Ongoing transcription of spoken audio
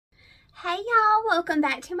Hey y'all, welcome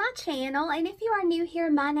back to my channel, and if you are new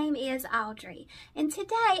here, my name is Audrey, and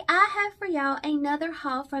today I have for y'all another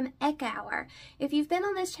haul from Ekouaer. If you've been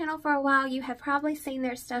on this channel for a while, you have probably seen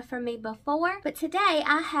their stuff from me before, but today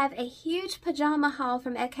I have a huge pajama haul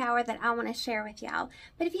from Ekouaer that I want to share with y'all.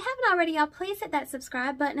 But if you haven't already, y'all, please hit that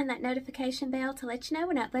subscribe button and that notification bell to let you know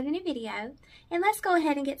when I upload a new video, and let's go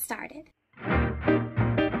ahead and get started.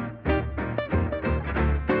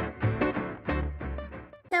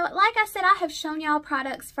 So, like I said, I have shown y'all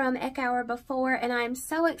products from Ekouaer before, and I'm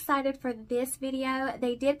so excited for this video.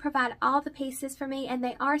 They did provide all the pieces for me, and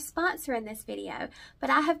they are sponsoring this video. But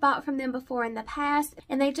I have bought from them before in the past,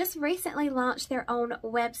 and they just recently launched their own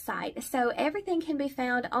website. So everything can be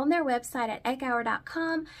found on their website at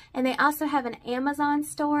ekouaer.com, and they also have an Amazon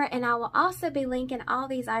store, and I will also be linking all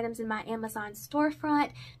these items in my Amazon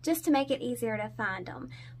storefront just to make it easier to find them.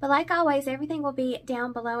 But like always, everything will be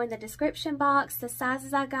down below in the description box. The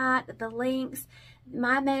sizes I got, the links,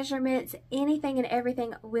 my measurements, anything and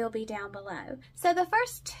everything will be down below. So the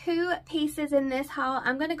first two pieces in this haul,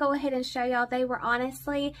 I'm going to go ahead and show y'all. They were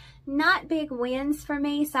honestly not big wins for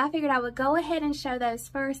me, so I figured I would go ahead and show those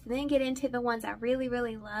first and then get into the ones I really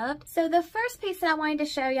loved. So the first piece that I wanted to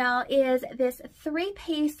show y'all is this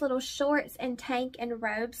three-piece little shorts and tank and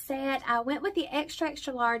robe set. I went with the extra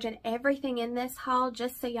large and everything in this haul,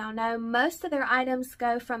 just so y'all know. Most of their items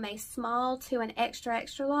go from a small to an extra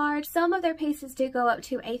large. Some of their pieces do go up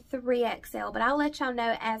to a 3XL, but I'll let y'all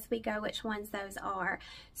know as we go which ones those are.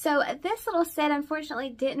 So this little set unfortunately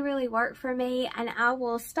didn't really work for me, and I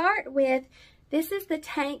will start with, this is the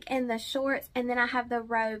tank and the shorts, and then I have the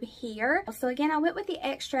robe here. So again, I went with the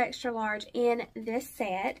extra large in this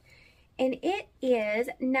set, and it is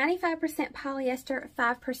 95% polyester,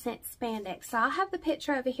 5% spandex. So I'll have the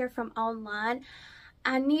picture over here from online.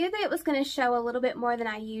 I knew that it was going to show a little bit more than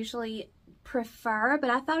I usually prefer, but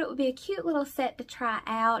I thought it would be a cute little set to try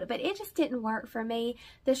out, but it just didn't work for me.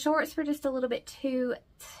 The shorts were just a little bit too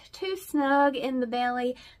snug in the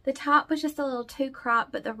belly. The top was just a little too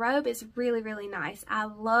cropped, but the robe is really nice. I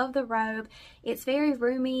love the robe. It's very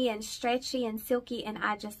roomy and stretchy and silky, and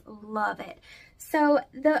I just love it. So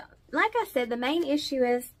like I said, the main issue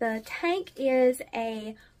is the tank is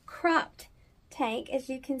a cropped tank. As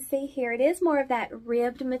you can see here, it is more of that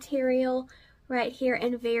ribbed material right here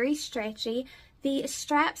and very stretchy. The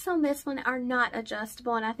straps on this one are not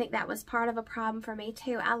adjustable, and I think that was part of a problem for me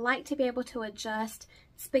too. I like to be able to adjust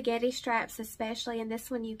spaghetti straps especially, and this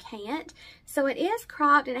one you can't. So it is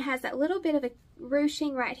cropped, and it has that little bit of a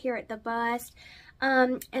ruching right here at the bust.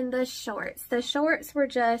 And the shorts were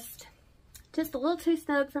just a little too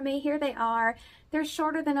snug for me. Here they are. They're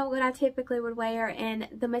shorter than what I typically would wear, and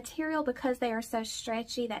the material, because they are so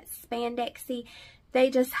stretchy, that spandexy, they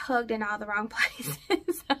just hugged in all the wrong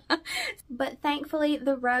places. But thankfully,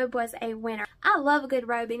 the robe was a winner. I love a good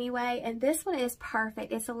robe anyway, and this one is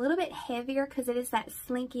perfect. It's a little bit heavier because it is that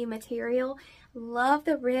slinky material. Love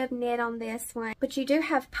the rib knit on this one. But you do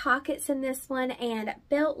have pockets in this one and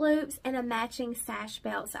belt loops and a matching sash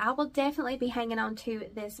belt. So I will definitely be hanging on to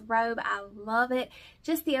this robe. I love it.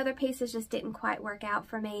 Just the other pieces just didn't quite work out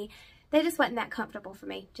for me. They just wasn't that comfortable for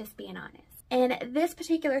me, just being honest. And this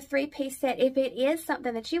particular three-piece set, if it is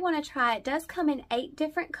something that you want to try, it does come in 8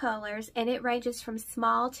 different colors, and it ranges from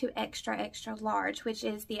small to extra large, which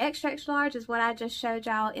is the extra large is what I just showed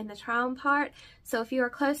y'all in the try-on part. So if you are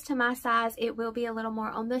close to my size, it will be a little more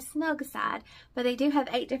on the snug side, but they do have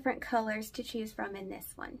 8 different colors to choose from in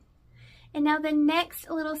this one. And now the next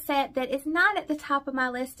little set that is not at the top of my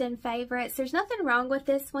list in favorites. There's nothing wrong with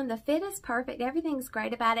this one. The fit is perfect. Everything's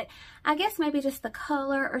great about it. I guess maybe just the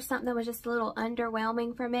color or something was just a little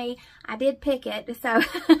underwhelming for me. I did pick it, so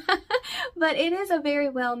but it is a very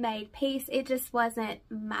well made piece. It just wasn't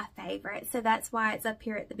my favorite, so that's why it's up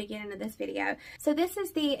here at the beginning of this video. So this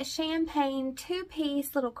is the champagne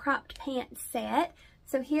 2-piece little cropped pants set.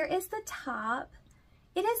 So here is the top.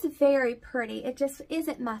 It is very pretty. It just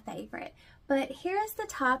isn't my favorite. But here is the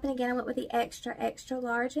top, and again, I went with the extra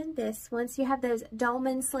large in this one. So you have those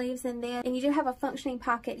dolman sleeves in this, and you do have a functioning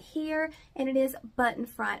pocket here, and it is button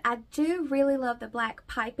front. I do really love the black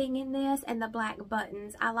piping in this and the black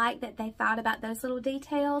buttons. I like that they thought about those little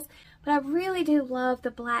details, but I really do love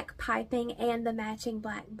the black piping and the matching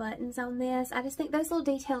black buttons on this. I just think those little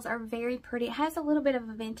details are very pretty. It has a little bit of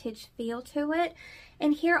a vintage feel to it.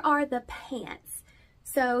 And here are the pants.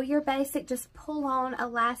 So your basic just pull on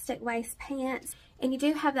elastic waist pants, and you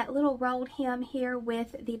do have that little rolled hem here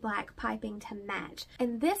with the black piping to match.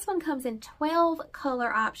 And this one comes in 12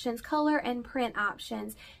 color options, color and print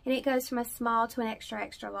options, and it goes from a small to an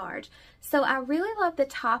extra large. So I really love the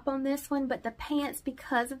top on this one, but the pants,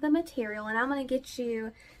 because of the material, and I'm going to get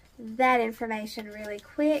you that information really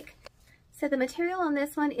quick. So the material on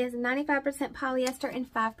this one is 95% polyester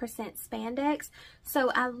and 5% spandex. So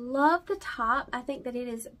I love the top. I think that it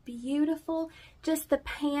is beautiful. Just the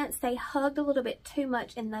pants, they hugged a little bit too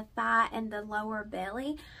much in the thigh and the lower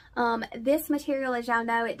belly. This material, as y'all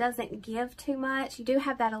know, it doesn't give too much. You do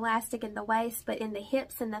have that elastic in the waist, but in the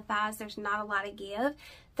hips and the thighs, there's not a lot of give.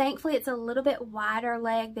 Thankfully, it's a little bit wider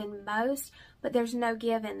leg than most, but there's no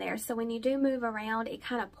give in there. So when you do move around, it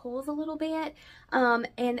kind of pulls a little bit. And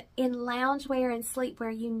in loungewear and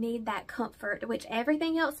sleepwear, you need that comfort, which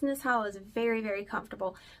everything else in this haul is very, very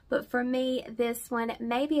comfortable. But for me, this one,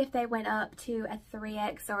 maybe if they went up to a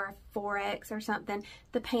 3X or a 4X or something,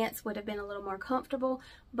 the pants would have been a little more comfortable.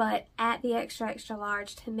 But at the extra, extra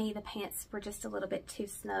large, to me, the pants were just a little bit too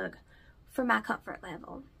snug for my comfort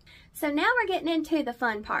level. So now we're getting into the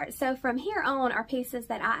fun part. So from here on are pieces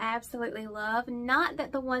that I absolutely love. Not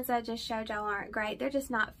that the ones I just showed y'all aren't great, they're just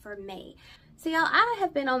not for me. So y'all, I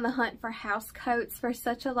have been on the hunt for house coats for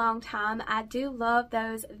such a long time. I do love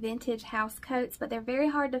those vintage house coats, but they're very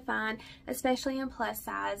hard to find, especially in plus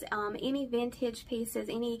size. Any vintage pieces,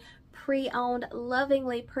 any pre-owned,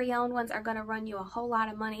 lovingly pre-owned ones are going to run you a whole lot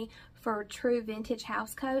of money for true vintage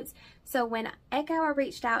house coats. So when Ekouaer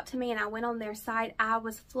reached out to me and I went on their site, I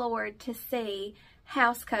was floored to see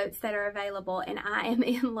house coats that are available, and I am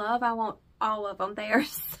in love. I want all of them. They are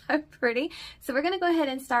so pretty. So we're going to go ahead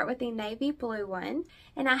and start with the navy blue one.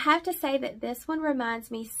 And I have to say that this one reminds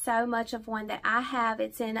me so much of one that I have.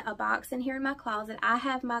 It's in a box in here in my closet. I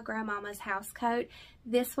have my grandmama's house coat.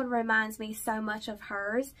 This one reminds me so much of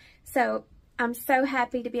hers. So I'm so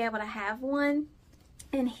happy to be able to have one.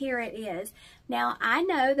 And here it is. Now, I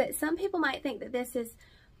know that some people might think that this is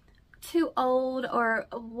too old or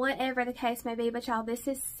whatever the case may be, but y'all, this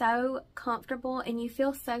is so comfortable and you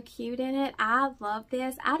feel so cute in it. I love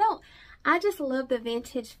this. I just love the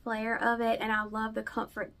vintage flair of it, and I love the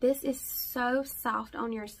comfort. This is so soft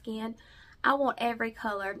on your skin. I want every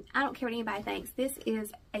color. I don't care what anybody thinks. This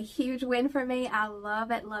is a huge win for me. I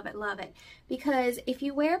love it, love it, love it. Because if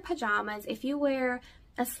you wear pajamas, if you wear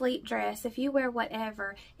a sleep dress, if you wear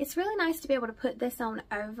whatever, it's really nice to be able to put this on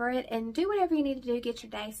over it and do whatever you need to do, get your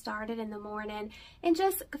day started in the morning, and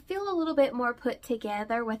just feel a little bit more put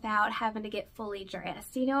together without having to get fully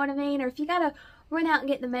dressed. You know what I mean? Or if you gotta run out and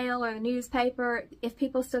get the mail or the newspaper, if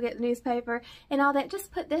people still get the newspaper and all that,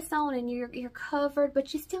 just put this on and you're covered,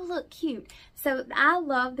 but you still look cute. So I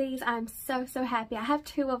love these. I'm so, so happy. I have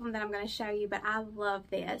two of them that I'm going to show you, but I love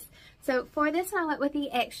this. So for this one, I went with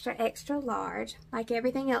the extra, extra large, like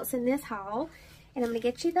everything else in this haul. And I'm going to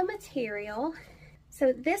get you the material.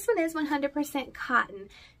 So this one is 100% cotton.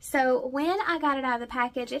 So when I got it out of the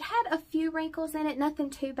package, it had a few wrinkles in it, nothing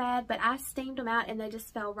too bad, but I steamed them out and they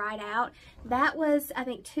just fell right out. That was, I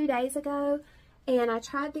think, 2 days ago, and I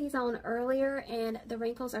tried these on earlier and the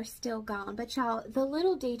wrinkles are still gone. But y'all, the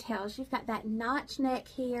little details, you've got that notch neck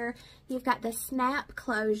here, you've got the snap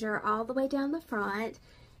closure all the way down the front,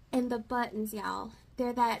 and the buttons, y'all.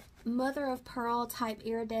 They're that mother of pearl type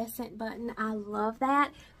iridescent button. I love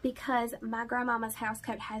that because my grandmama's house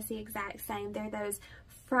coat has the exact same. They're those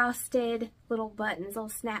frosted little buttons, little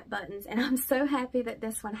snap buttons, and I'm so happy that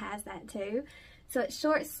this one has that too. So it's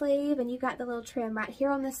short sleeve, and you got the little trim right here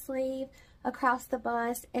on the sleeve, across the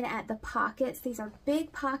bust, and at the pockets. These are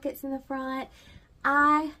big pockets in the front.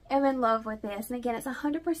 I am in love with this, and again, it's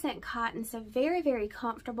 100% cotton, so very, very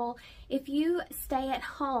comfortable. If you stay at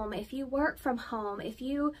home, if you work from home, if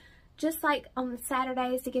you just like on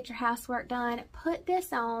Saturdays to get your housework done, put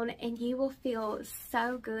this on and you will feel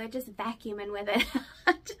so good just vacuuming with it.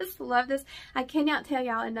 I just love this. I cannot tell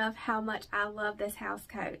y'all enough how much I love this house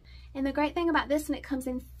coat. And the great thing about this one, it comes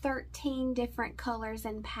in 13 different colors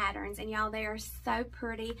and patterns, and y'all, they are so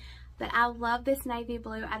pretty. But I love this navy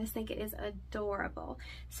blue. I just think it is adorable.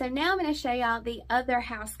 So now I'm going to show y'all the other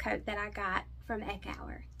house coat that I got from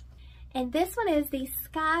Ekouaer. And this one is the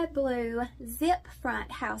sky blue zip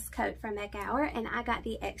front house coat from Ekouaer, and I got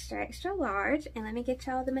the extra, extra large. And let me get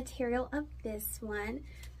y'all the material of this one.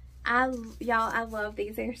 Y'all, I love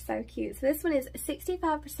these. They're so cute. So this one is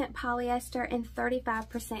 65% polyester and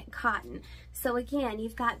 35% cotton. So again,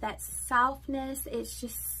 you've got that softness. It's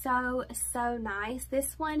just so, so nice.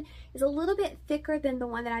 This one is a little bit thicker than the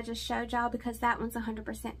one that I just showed y'all because that one's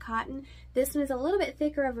 100% cotton. This one is a little bit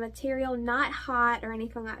thicker of a material, not hot or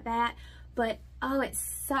anything like that, but oh, it's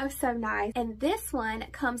so, so nice. And this one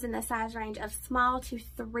comes in the size range of small to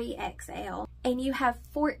 3XL. And you have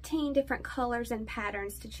 14 different colors and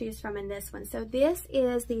patterns to choose from in this one. So this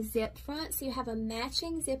is the zip front. So you have a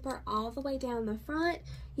matching zipper all the way down the front.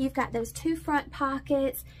 You've got those two front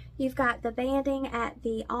pockets. You've got the banding at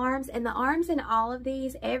the arms, and the arms in all of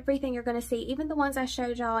these, everything you're going to see, even the ones I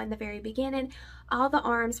showed y'all in the very beginning, all the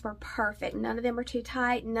arms were perfect. None of them were too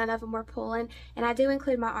tight, none of them were pulling, and I do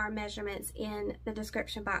include my arm measurements in the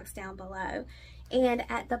description box down below. And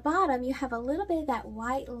at the bottom, you have a little bit of that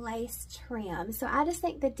white lace trim. So I just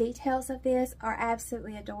think the details of this are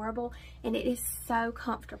absolutely adorable, and it is so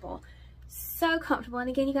comfortable. So comfortable. And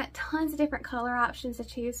again, you got tons of different color options to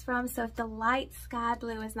choose from. So if the light sky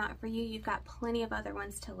blue is not for you, you've got plenty of other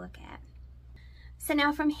ones to look at. So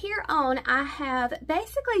now from here on, I have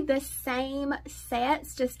basically the same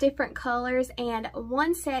sets, just different colors, and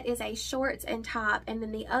one set is a shorts and top, and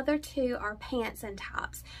then the other two are pants and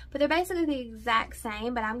tops. But they're basically the exact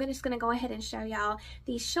same, but I'm just going to go ahead and show y'all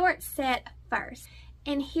the shorts set first.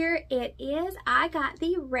 And here it is. I got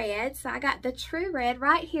the red, so I got the true red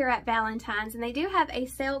right here at Valentine's, and they do have a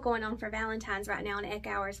sale going on for Valentine's right now on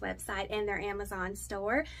Ekouaer's website and their Amazon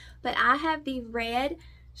store. But I have the red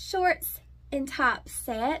shorts and top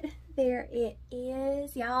set. There it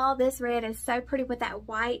is, y'all. This red is so pretty with that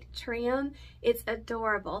white trim. It's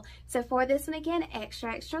adorable. So for this one, again,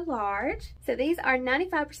 extra large. So these are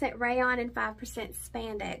 95% rayon and 5%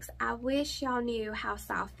 spandex. I wish y'all knew how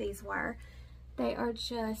soft these were. They are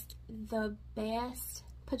just the best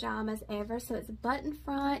pajamas ever. So it's button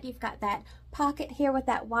front. You've got that pocket here with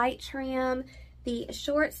that white trim. The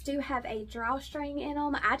shorts do have a drawstring in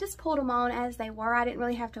them. I just pulled them on as they were. I didn't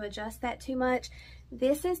really have to adjust that too much.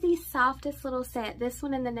 This is the softest little set. This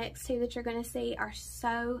one and the next two that you're going to see are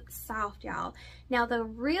so soft, y'all. Now, the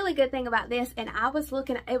really good thing about this, and I was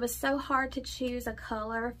looking, it was so hard to choose a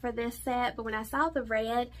color for this set, but when I saw the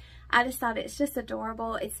red, I just thought it's just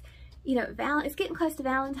adorable. It's, you know, it's getting close to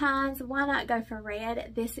Valentine's. Why not go for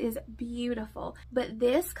red? This is beautiful. But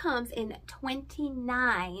this comes in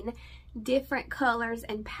 29 different colors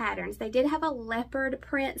and patterns. They did have a leopard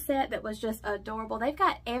print set that was just adorable. They've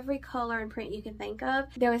got every color and print you can think of.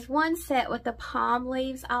 There was one set with the palm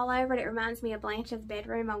leaves all over it. It reminds me of Blanche's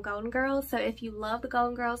bedroom on Golden Girls. So if you love the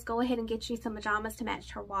Golden Girls, go ahead and get you some pajamas to match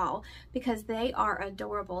her wall because they are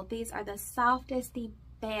adorable. These are the softest, the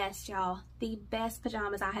best, y'all, the best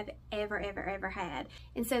pajamas I have ever had.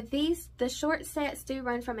 And so the short sets do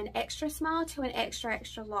run from an extra small to an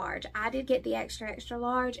extra large. I did get the extra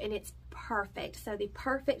large, and it's perfect. So the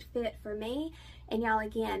perfect fit for me. And y'all,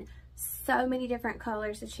 again, so many different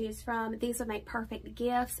colors to choose from. These would make perfect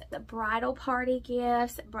gifts, the bridal party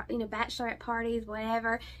gifts, you know, bachelorette parties,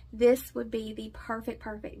 whatever. This would be the perfect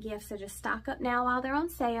gift. So just stock up now while they're on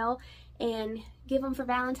sale and give them for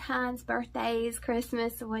Valentine's, birthdays,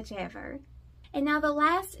 Christmas, whichever. And now the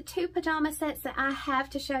last two pajama sets that I have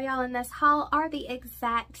to show y'all in this haul are the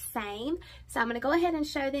exact same. So I'm going to go ahead and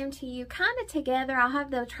show them to you kind of together. I'll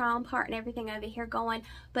have the try on part and everything over here going,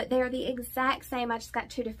 but they're the exact same. I just got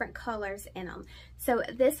two different colors in them. So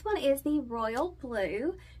this one is the royal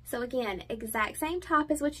blue. So again, exact same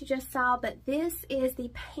top as what you just saw, but this is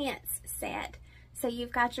the pants set. So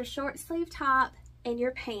you've got your short sleeve top and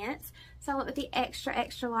your pants. So I went with the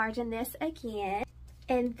extra large in this again.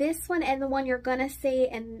 And this one and the one you're gonna see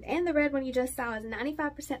and the red one you just saw is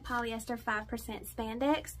 95% polyester, 5%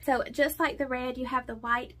 spandex. So just like the red, you have the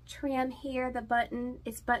white trim here. The button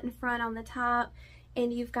is button front on the top.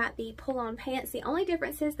 And you've got the pull-on pants. The only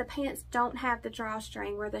difference is the pants don't have the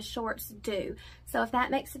drawstring where the shorts do. So if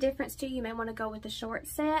that makes a difference to you, you may want to go with the short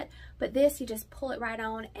set. But this, you just pull it right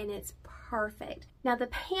on and it's perfect. Now the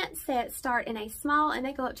pants sets start in a small and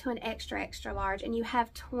they go up to an extra large. And you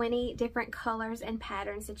have 20 different colors and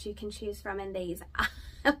patterns that you can choose from in these.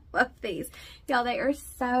 I love these. Y'all, they are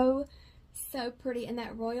so pretty, and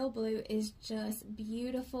that royal blue is just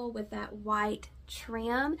beautiful with that white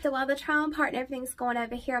trim. So while the try on part and everything's going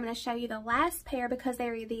over here, I'm going to show you the last pair because they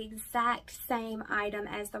are the exact same item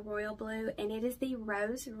as the royal blue, and it is the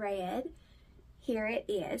rose red. Here it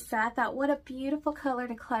is. So I thought, what a beautiful color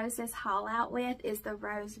to close this haul out with is the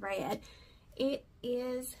rose red. It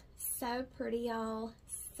is so pretty, y'all.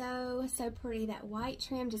 So pretty. That white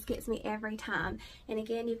trim just gets me every time. And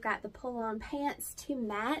again, you've got the pull-on pants to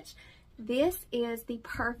match. This is the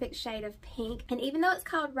perfect shade of pink, and even though it's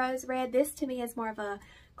called rose red, this to me is more of a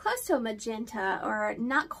close to a magenta or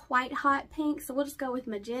not quite hot pink, so we'll just go with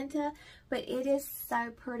magenta. But it is so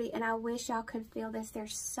pretty, and I wish y'all could feel this. They're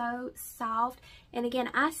so soft. And again,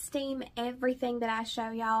 I steam everything that I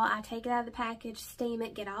show y'all. I take it out of the package, steam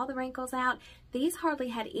it, get all the wrinkles out. These hardly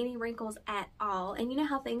had any wrinkles at all. And you know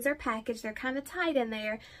how things are packaged, they're kind of tight in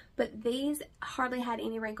there, but these hardly had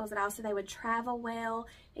any wrinkles at all, so they would travel well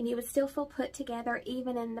and you would still feel put together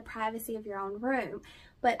even in the privacy of your own room.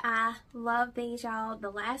 But I love these, y'all. The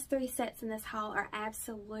last three sets in this haul are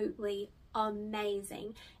absolutely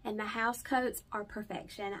amazing. And the house coats are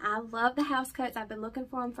perfection. I love the house coats. I've been looking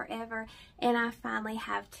for them forever, and I finally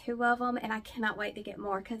have 2 of them, and I cannot wait to get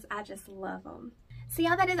more because I just love them. So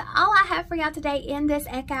y'all, that is all I have for y'all today in this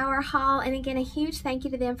Ekouaer haul. And again, a huge thank you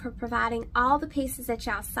to them for providing all the pieces that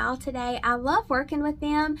y'all saw today. I love working with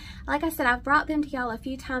them. Like I said, I've brought them to y'all a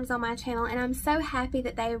few times on my channel, and I'm so happy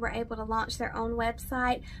that they were able to launch their own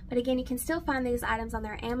website. But again, you can still find these items on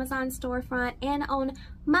their Amazon storefront and on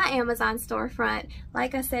my Amazon storefront,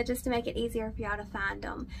 like I said, just to make it easier for y'all to find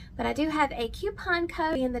them. But I do have a coupon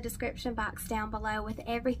code in the description box down below with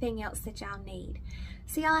everything else that y'all need.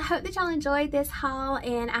 So y'all, I hope that y'all enjoyed this haul,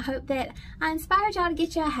 and I hope that I inspired y'all to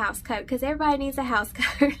get you a house coat, because everybody needs a house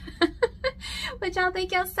coat. But y'all,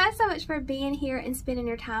 thank y'all so much for being here and spending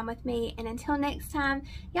your time with me. And until next time,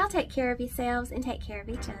 y'all take care of yourselves and take care of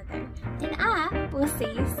each other. And I will see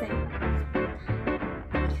you soon.